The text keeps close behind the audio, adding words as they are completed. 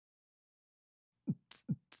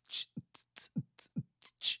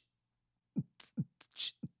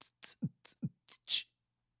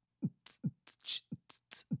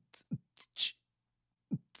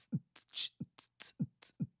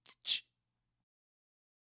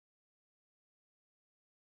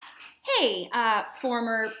Hey,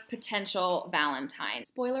 former potential Valentine.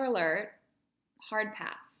 Spoiler alert, hard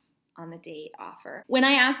pass on the date offer. When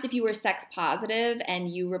I asked if you were sex positive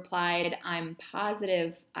and you replied, I'm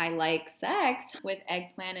positive I like sex, with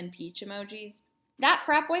eggplant and peach emojis, that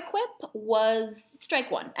frat boy quip was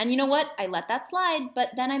strike one. And you know what? I let that slide, but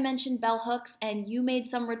then I mentioned bell hooks and you made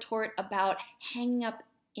some retort about hanging up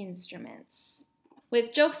instruments.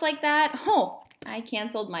 With jokes like that, I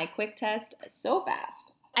canceled my quick test so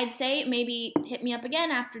fast. I'd say maybe hit me up again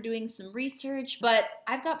after doing some research, but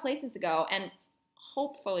I've got places to go and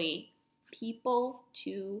hopefully people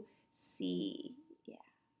to see. Yeah.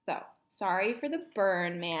 So, sorry for the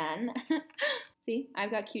burn, man. See,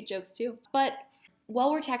 I've got cute jokes too. But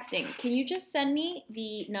while we're texting, can you just send me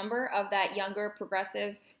the number of that younger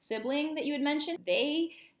progressive sibling that you had mentioned?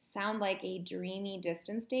 They sound like a dreamy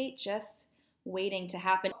distance date just waiting to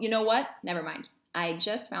happen. You know what? Never mind. I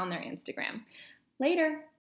just found their Instagram. Later.